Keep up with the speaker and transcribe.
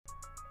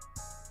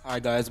Hi,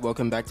 guys.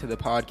 Welcome back to the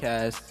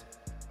podcast.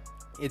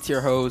 It's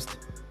your host,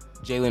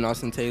 Jalen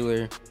Austin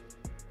Taylor.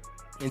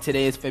 And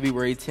today is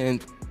February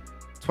 10th,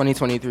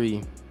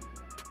 2023.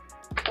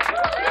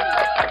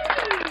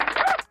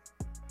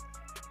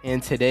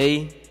 And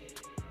today,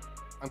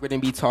 I'm going to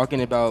be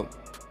talking about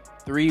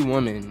three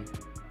women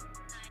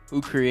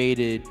who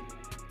created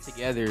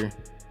together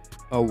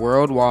a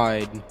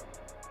worldwide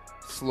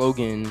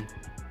slogan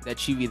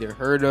that you've either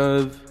heard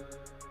of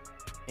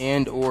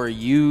and or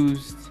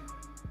used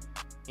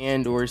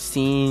and or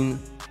seen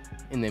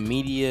in the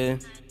media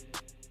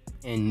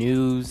and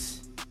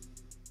news,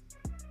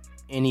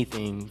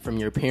 anything from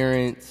your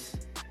parents,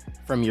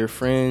 from your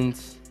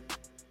friends,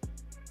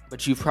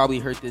 but you've probably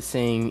heard this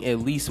saying at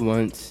least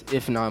once,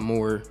 if not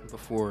more,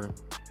 before.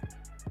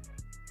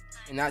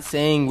 And that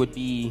saying would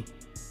be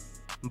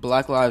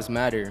Black Lives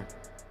Matter.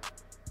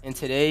 And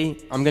today,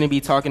 I'm going to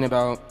be talking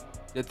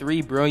about the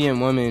three brilliant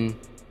women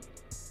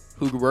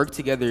who worked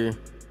together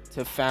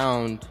to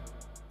found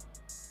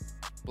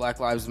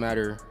Black Lives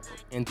Matter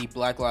and the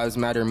Black Lives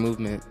Matter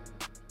movement.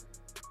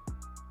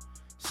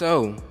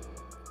 So,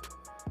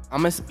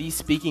 I'm going to be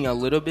speaking a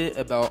little bit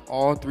about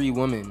all three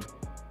women.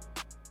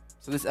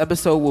 So this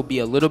episode will be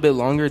a little bit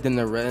longer than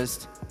the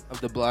rest of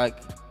the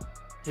Black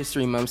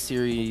History Month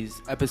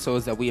series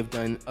episodes that we have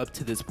done up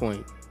to this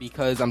point,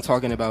 because I'm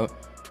talking about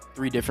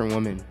three different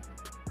women.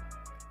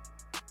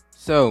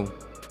 So,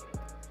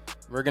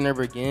 we're going to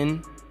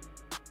begin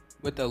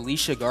with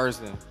Alicia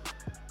Garza.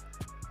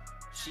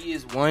 She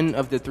is one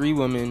of the three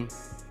women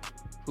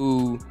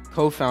who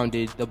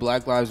co-founded the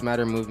Black Lives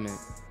Matter movement.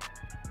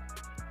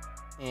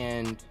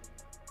 And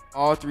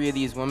all three of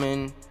these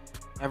women,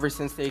 ever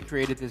since they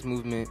created this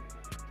movement,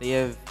 they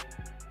have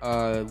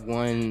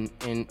won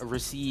and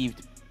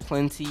received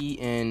plenty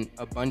and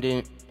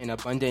abundant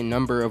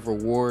number of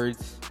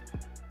awards,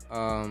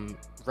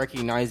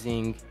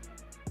 recognizing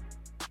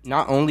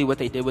not only what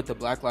they did with the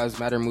Black Lives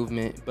Matter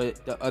movement,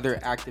 but the other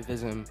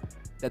activism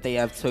that they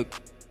have took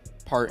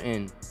part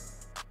in.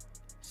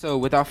 So,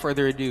 without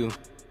further ado,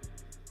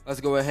 let's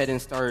go ahead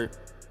and start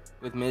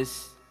with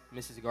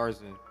Mrs.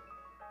 Garza.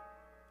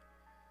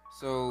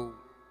 So,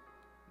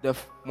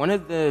 one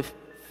of the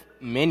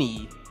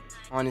many,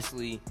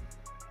 honestly,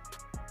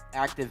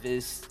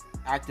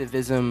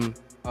 activism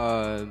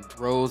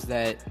roles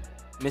that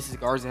Mrs.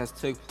 Garza has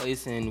took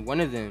place in. One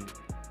of them,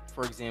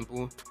 for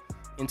example,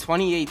 in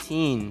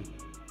 2018,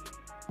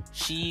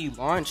 she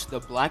launched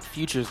the Black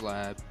Futures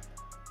Lab,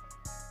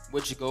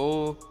 whose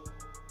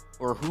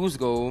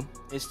goal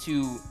is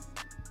to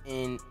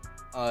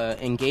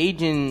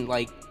engage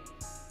in,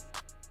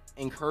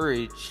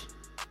 encourage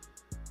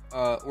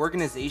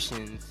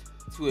organizations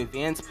to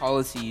advance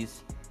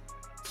policies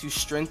to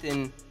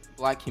strengthen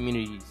Black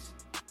communities.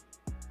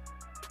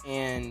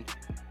 And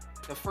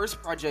the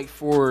first project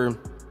for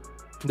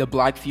the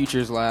Black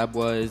Futures Lab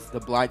was the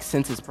Black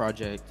Census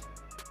Project.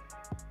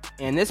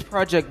 And this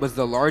project was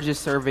the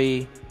largest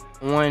survey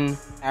on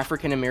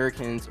African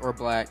Americans or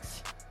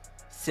Blacks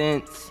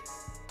since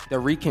the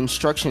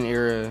Reconstruction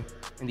era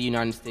in the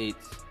United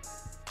States.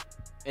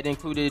 It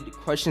included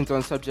questions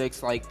on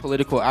subjects like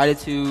political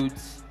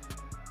attitudes,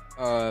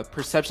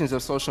 perceptions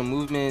of social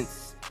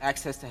movements,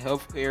 access to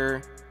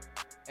healthcare,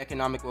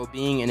 economic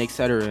well-being, and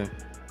etc.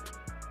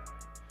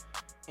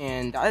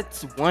 And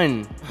that's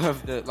one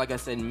of the, like I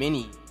said,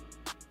 many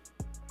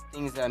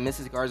things that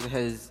Mrs. Garza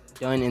has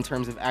done in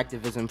terms of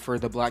activism for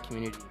the Black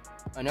community.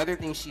 Another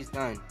thing she's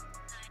done,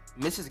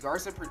 Mrs.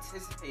 Garza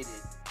participated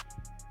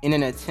in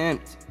an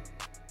attempt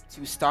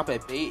to stop a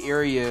Bay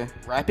Area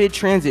rapid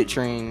transit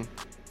train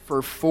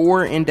for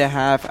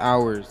 4.5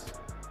 hours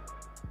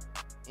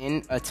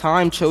in a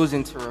time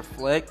chosen to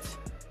reflect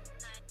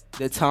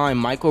the time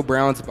Michael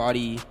Brown's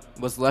body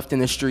was left in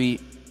the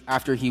street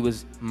after he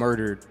was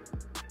murdered.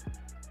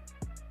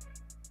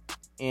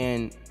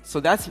 And so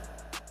that's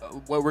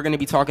what we're going to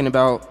be talking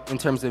about in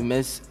terms of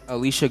Miss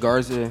Alicia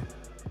Garza.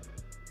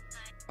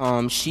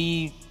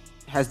 She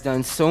has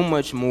done so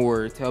much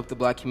more to help the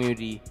Black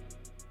community,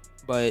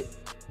 but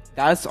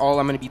that's all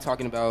I'm going to be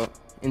talking about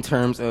in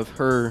terms of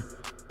her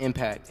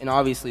impact. And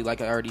obviously, like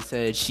I already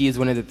said, she is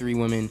one of the three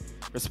women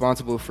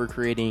responsible for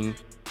creating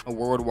a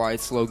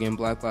worldwide slogan,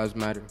 Black Lives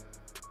Matter.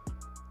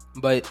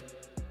 But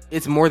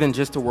it's more than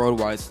just a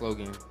worldwide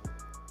slogan.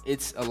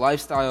 It's a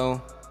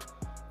lifestyle.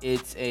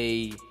 It's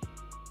a,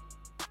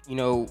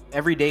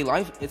 everyday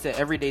life. It's an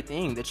everyday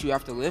thing that you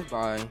have to live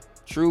by,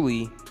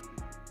 truly,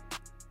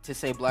 to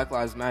say Black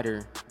Lives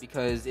Matter,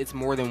 because it's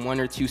more than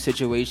one or two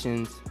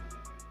situations.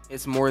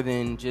 It's more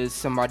than just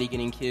somebody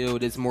getting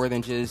killed. It's more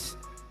than just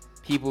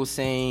people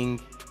saying,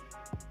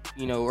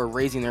 or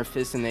raising their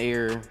fists in the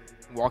air,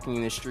 walking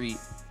in the street.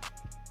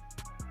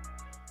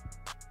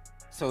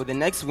 So the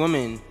next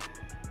woman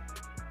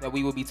that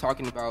we will be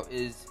talking about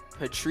is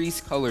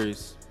Patrisse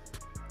Cullors.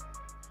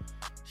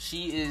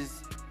 She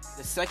is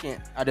the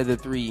second out of the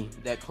three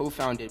that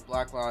co-founded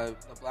the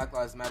Black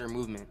Lives Matter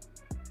movement.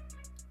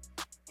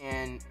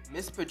 And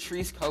Miss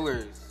Patrisse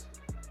Cullors,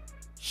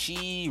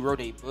 she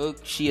wrote a book.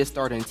 She has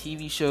starred in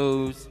TV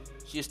shows.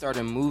 She has starred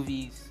in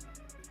movies.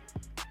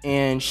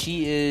 And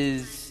she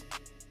is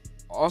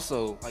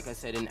also, like I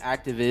said, an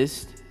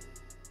activist,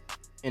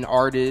 an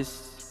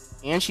artist,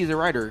 and she's a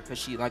writer because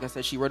she, like I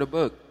said, she wrote a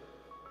book.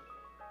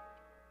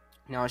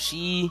 Now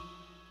she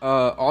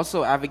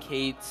also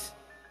advocates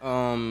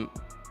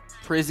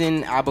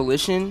prison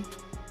abolition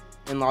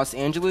in Los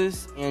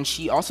Angeles, and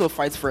she also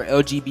fights for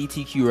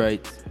LGBTQ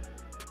rights.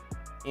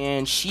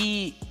 And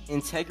she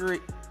integrates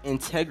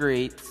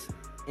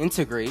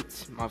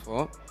my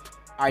fault,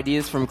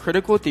 ideas from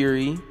critical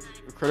theory,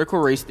 or critical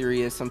race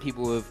theory, as some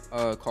people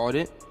have called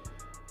it,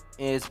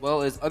 as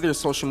well as other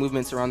social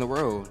movements around the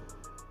world.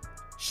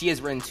 She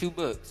has written 2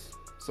 books,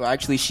 so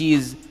actually she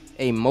is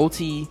a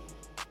multi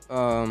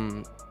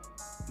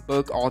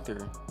book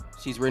author.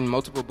 She's written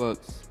multiple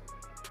books.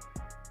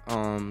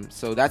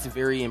 So that's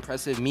very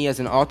impressive. Me as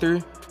an author,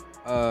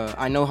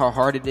 I know how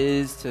hard it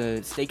is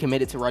to stay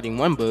committed to writing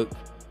one book.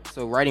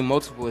 So writing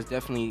multiple is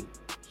definitely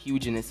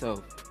huge in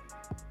itself.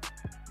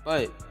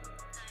 But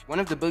one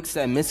of the books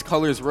that Miss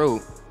Colors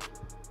wrote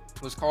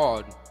was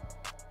called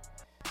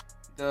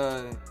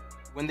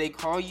When They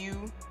Call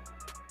You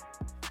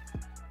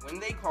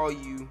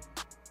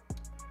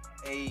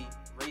a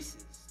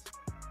Racist.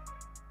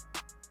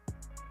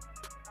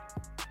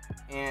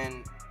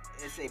 And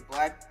it's a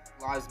Black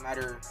Lives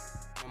Matter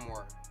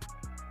memoir.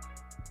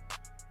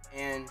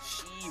 And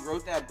she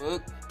wrote that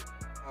book,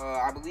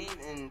 I believe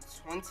in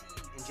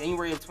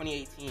January of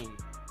 2018.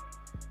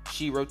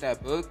 She wrote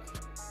that book,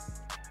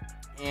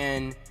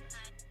 and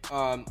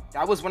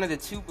that was one of the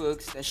 2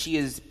 books that she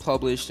has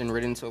published and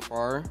written so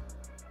far.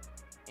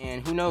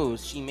 And who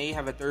knows, she may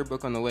have a 3rd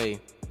book on the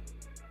way.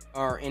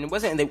 And it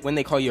wasn't When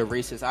They Call You a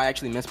Racist. I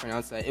actually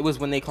mispronounced that. It was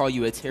When They Call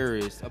You a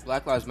Terrorist, a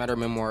Black Lives Matter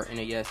memoir. And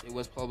yes, it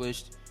was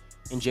published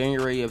in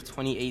January of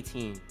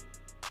 2018.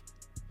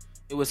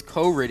 It was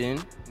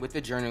co-written with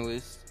the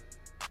journalist,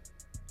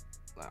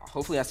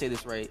 hopefully I say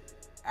this right,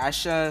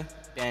 Asha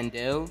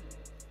Bandel,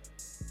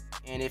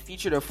 and it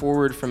featured a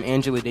foreword from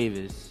Angela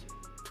Davis.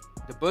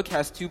 The book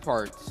has 2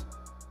 parts: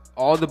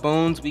 All the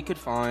Bones We Could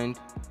Find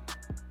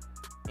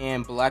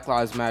and Black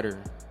Lives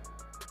Matter,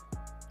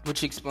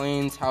 which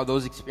explains how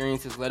those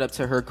experiences led up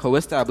to her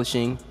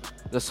co-establishing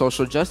the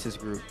social justice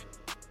group.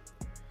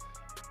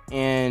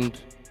 And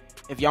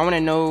if y'all want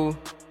to know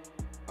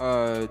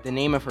the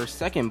name of her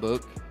second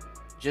book,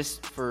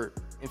 just for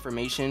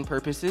information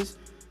purposes,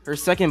 her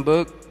second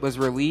book was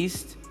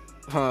released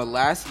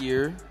last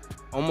year,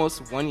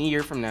 almost 1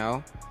 year from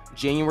now,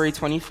 January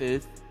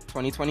 25th,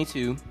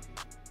 2022,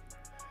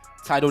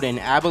 titled An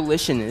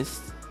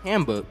Abolitionist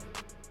Handbook,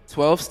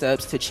 12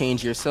 Steps to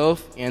Change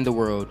Yourself and the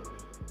World.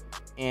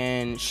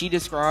 And she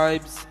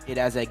describes it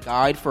as a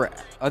guide for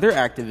other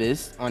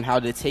activists on how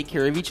to take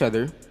care of each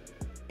other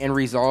and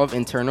resolve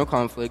internal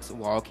conflicts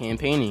while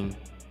campaigning.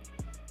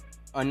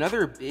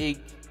 Another big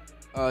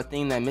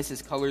thing that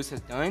Mrs. Colors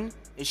has done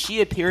is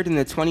she appeared in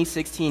the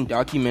 2016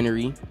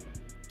 documentary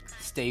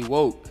Stay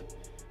Woke,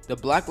 the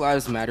Black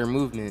Lives Matter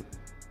movement.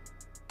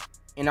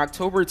 In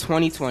October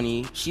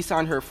 2020, she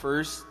signed her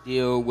first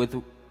deal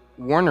with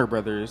Warner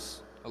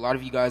Brothers. A lot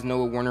of you guys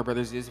know what Warner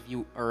Brothers is if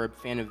you are a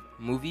fan of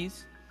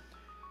movies.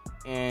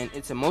 And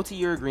it's a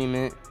multi-year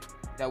agreement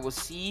that will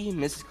see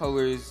Mrs.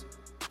 Colors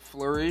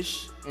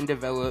flourish and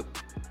develop,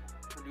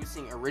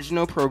 producing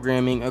original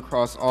programming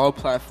across all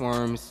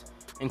platforms,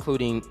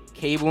 including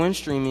cable and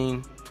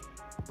streaming,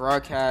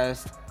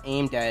 broadcast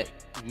aimed at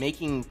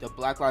making the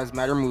Black Lives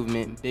Matter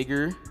movement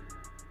bigger,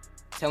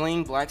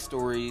 telling Black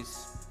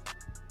stories,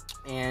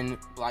 and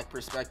Black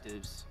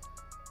perspectives.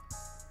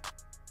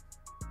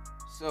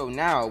 So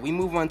now we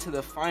move on to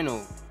the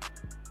final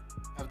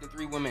of the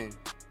 3 women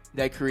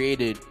that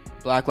created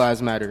Black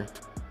Lives Matter.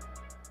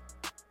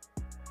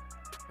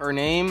 Her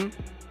name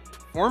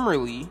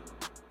formerly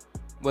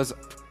was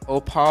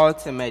Opal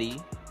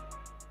Tometi,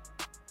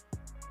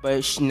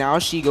 but now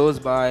she goes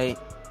by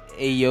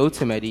Ayo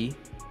Tometi.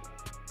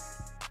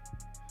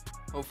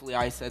 Hopefully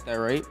I said that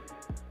right.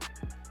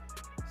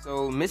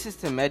 So Mrs.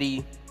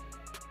 Tometi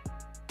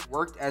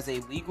worked as a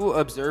legal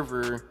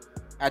observer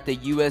at the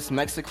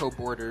U.S.-Mexico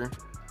border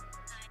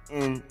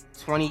in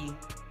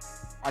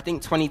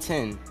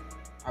 2010.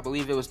 I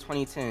believe it was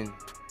 2010.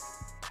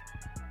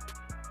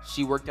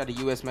 She worked at a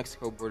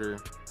U.S.-Mexico border.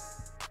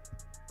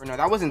 Or no,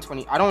 that wasn't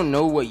 20. I don't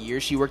know what year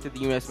she worked at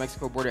the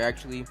U.S.-Mexico border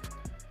actually,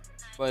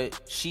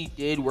 but she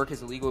did work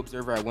as a legal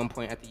observer at one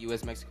point at the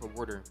U.S.-Mexico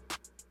border.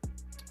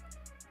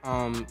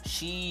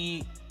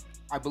 She,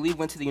 I believe,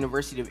 went to the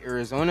University of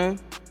Arizona.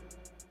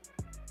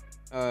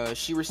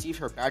 She received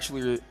her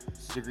bachelor's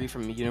degree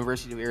from the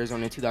University of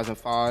Arizona in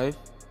 2005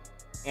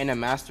 and a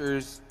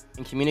master's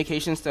in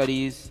communication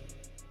studies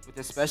with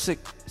a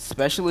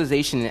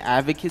specialization in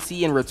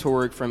advocacy and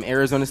rhetoric from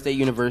Arizona State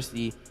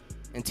University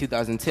in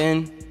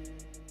 2010.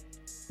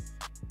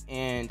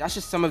 And that's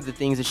just some of the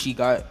things that she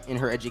got in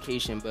her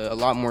education, but a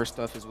lot more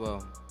stuff as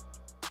well.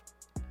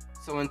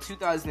 So in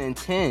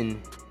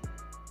 2010,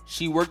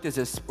 she worked as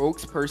a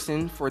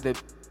spokesperson for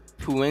the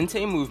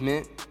Puente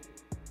movement,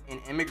 an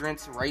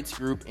immigrants' rights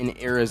group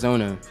in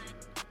Arizona.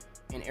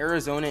 And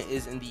Arizona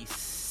is in the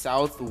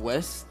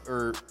southwest,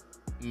 or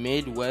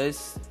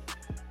Midwest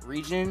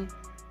region.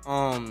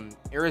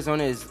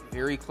 Arizona is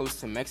very close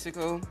to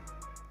Mexico,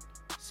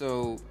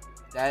 so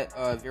that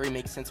very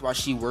makes sense why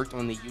she worked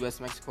on the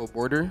U.S.-Mexico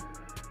border.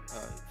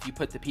 If you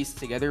put the pieces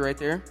together right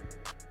there.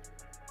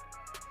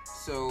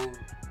 So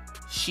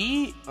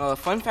she,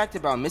 fun fact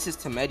about Mrs.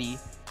 Tometi,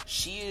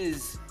 she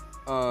is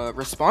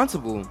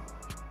responsible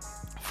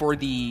for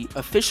the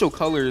official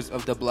colors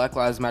of the Black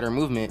Lives Matter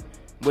movement,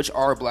 which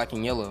are black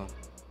and yellow.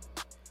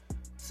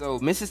 So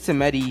Mrs.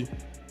 Tometi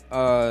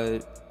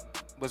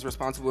was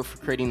responsible for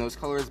creating those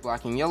colors,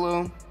 black and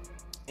yellow.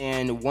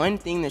 And one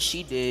thing that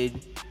she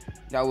did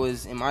that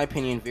was, in my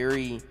opinion,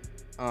 very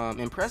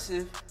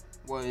impressive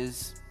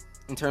was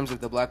in terms of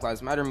the Black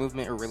Lives Matter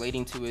movement or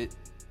relating to it.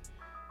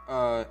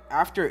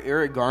 After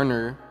Eric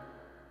Garner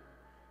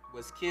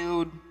was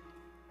killed,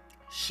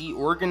 she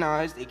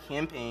organized a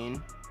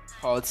campaign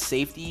called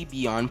Safety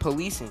Beyond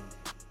Policing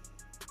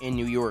in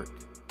New York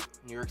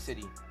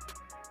City.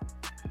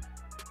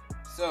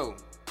 So,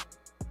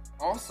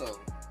 also,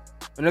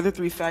 another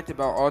fact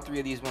about all three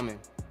of these women.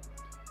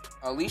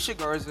 Alicia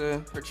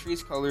Garza,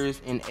 Patrisse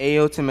Cullors, and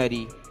Ayo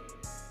Tometi,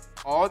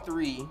 all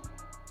three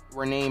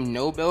were named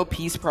Nobel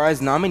Peace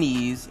Prize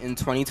nominees in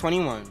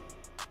 2021.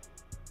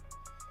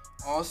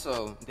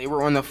 Also, they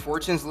were on the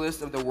Fortune's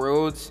list of the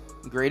world's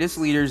greatest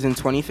leaders in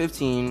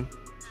 2015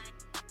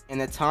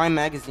 and the Time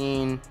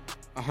magazine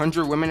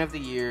 100 Women of the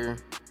Year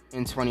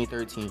in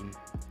 2013.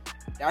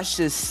 That's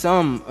just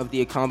some of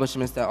the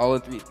accomplishments that all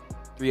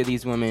three of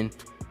these women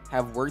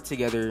have worked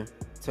together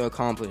to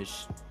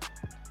accomplish.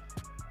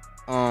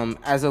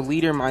 As a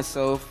leader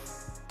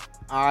myself,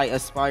 I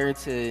aspire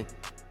to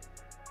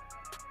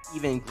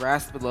even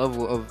grasp the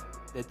level of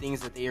the things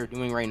that they are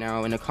doing right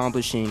now and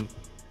accomplishing.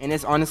 And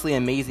it's honestly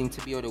amazing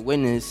to be able to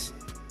witness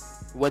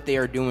what they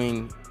are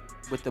doing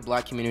with the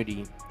black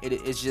community.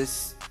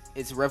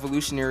 It's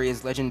revolutionary,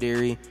 it's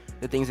legendary,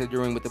 the things they're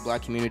doing with the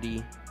black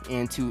community,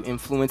 and to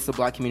influence the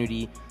black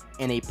community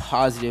in a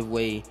positive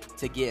way,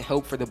 to get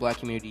help for the black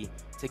community,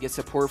 to get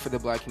support for the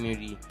black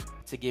community,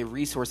 to get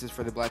resources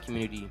for the black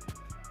community.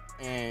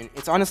 And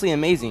it's honestly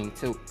amazing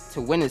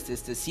to witness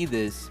this, to see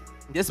this.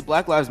 This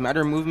Black Lives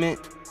Matter movement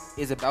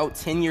is about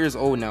 10 years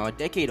old now, a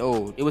decade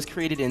old. It was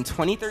created in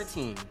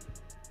 2013.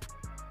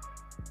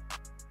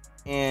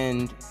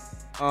 And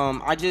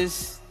like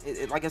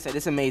I said,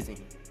 it's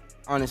amazing,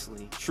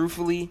 honestly,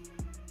 truthfully.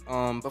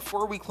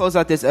 Before we close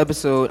out this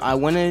episode, I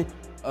want to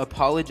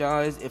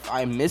apologize if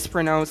I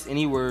mispronounced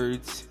any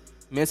words,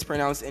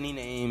 mispronounced any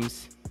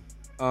names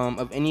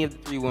of any of the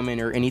three women,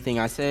 or anything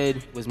I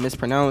said was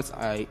mispronounced.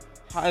 I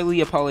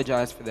highly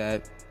apologize for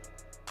that.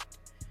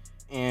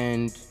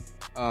 And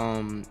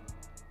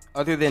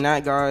other than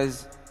that,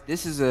 guys,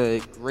 this is a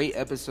great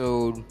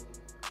episode.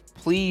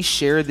 Please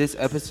share this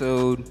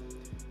episode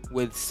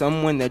with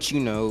someone that you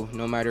know,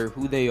 no matter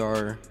who they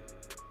are,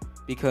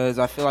 because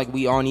I feel like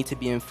we all need to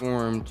be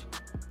informed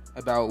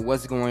about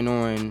what's going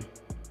on,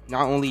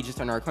 not only just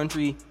in our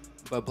country,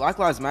 but Black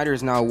Lives Matter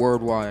is now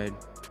worldwide.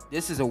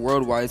 This is a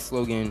worldwide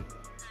slogan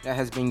that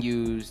has been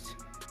used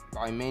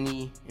by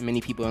many and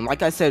many people. And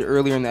like I said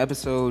earlier in the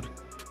episode,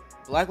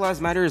 Black Lives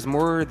Matter is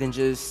more than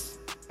just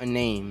a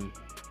name.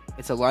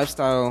 It's a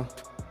lifestyle,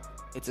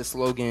 it's a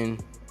slogan,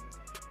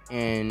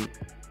 and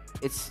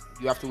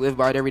you have to live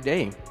by it every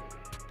day.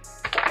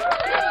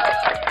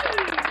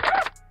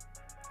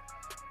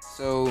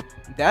 So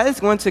that is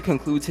going to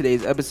conclude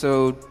today's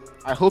episode.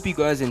 I hope you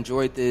guys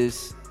enjoyed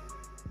this.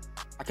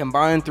 I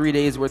combined 3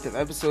 days worth of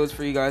episodes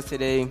for you guys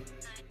today.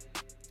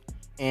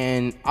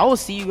 And I will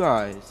see you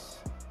guys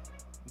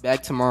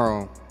back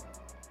tomorrow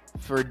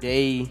for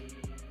day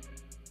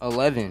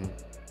 11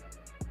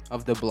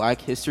 of the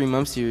Black History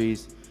Month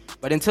series.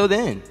 But until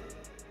then,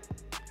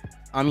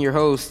 I'm your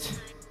host,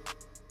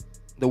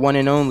 the one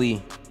and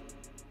only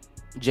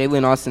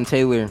Jalen Austin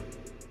Taylor,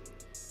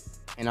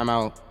 and I'm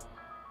out.